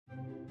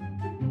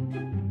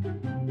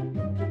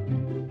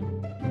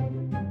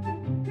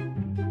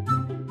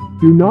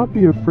Do not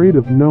be afraid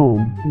of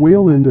Gnome,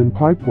 Wayland and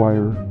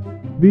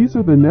Pipewire. These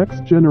are the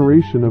next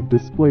generation of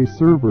display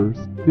servers,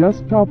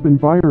 desktop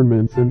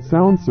environments and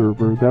sound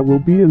server that will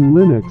be in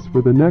Linux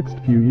for the next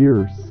few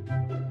years.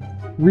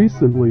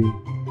 Recently,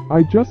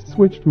 I just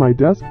switched my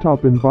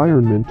desktop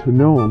environment to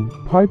Gnome,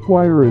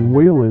 Pipewire and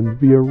Wayland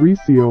via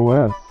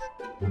RisiOS,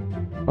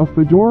 a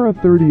Fedora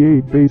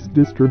 38-based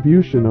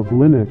distribution of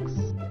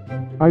Linux.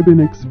 I've been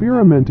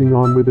experimenting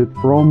with it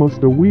for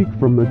almost a week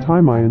from the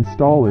time I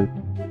install it.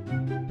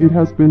 It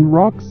has been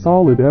rock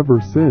solid ever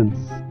since.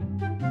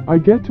 I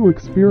get to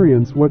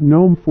experience what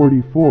GNOME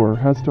 44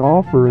 has to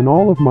offer, and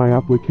all of my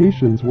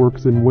applications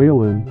works in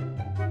Wayland.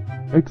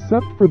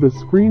 Except for the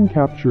screen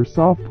capture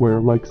software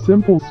like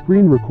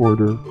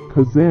SimpleScreenRecorder,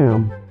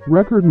 Kazam,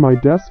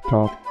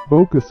 RecordMyDesktop,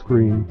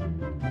 Vokoscreen.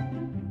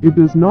 It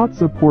does not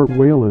support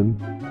Wayland,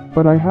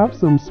 but I have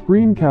some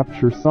screen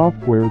capture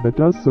software that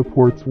does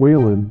supports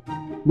Wayland,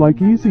 like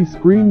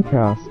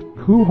EasyScreenCast,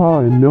 Kooha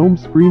and Gnome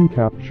Screen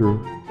Capture.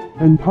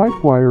 And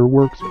Pipewire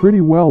works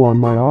pretty well on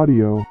my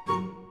audio.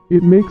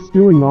 It makes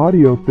doing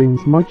audio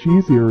things much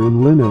easier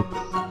in Linux.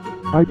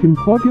 I can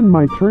plug in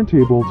my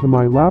turntable to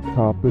my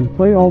laptop and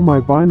play all my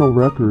vinyl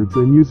records,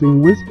 and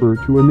using Whisper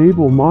to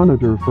enable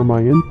monitor for my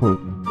input.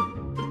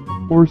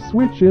 Or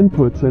switch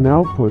inputs and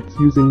outputs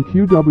using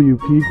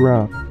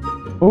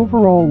QWPGraph.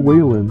 Overall,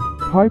 Wayland,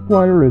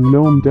 Pipewire and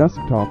Gnome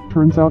Desktop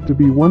turns out to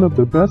be one of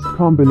the best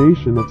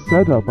combination of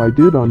setup I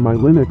did on my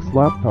Linux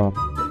laptop.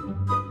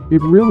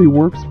 It really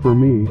works for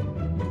me.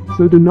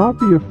 So do not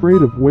be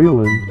afraid of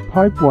Wayland,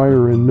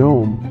 Pipewire and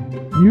Gnome.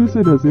 Use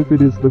it as if it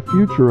is the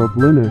future of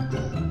Linux.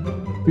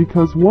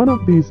 Because one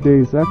of these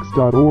days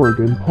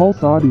X.org and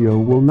Pulse Audio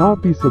will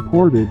not be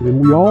supported,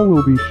 and we all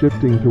will be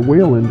shifting to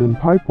Wayland and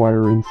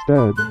Pipewire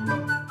instead.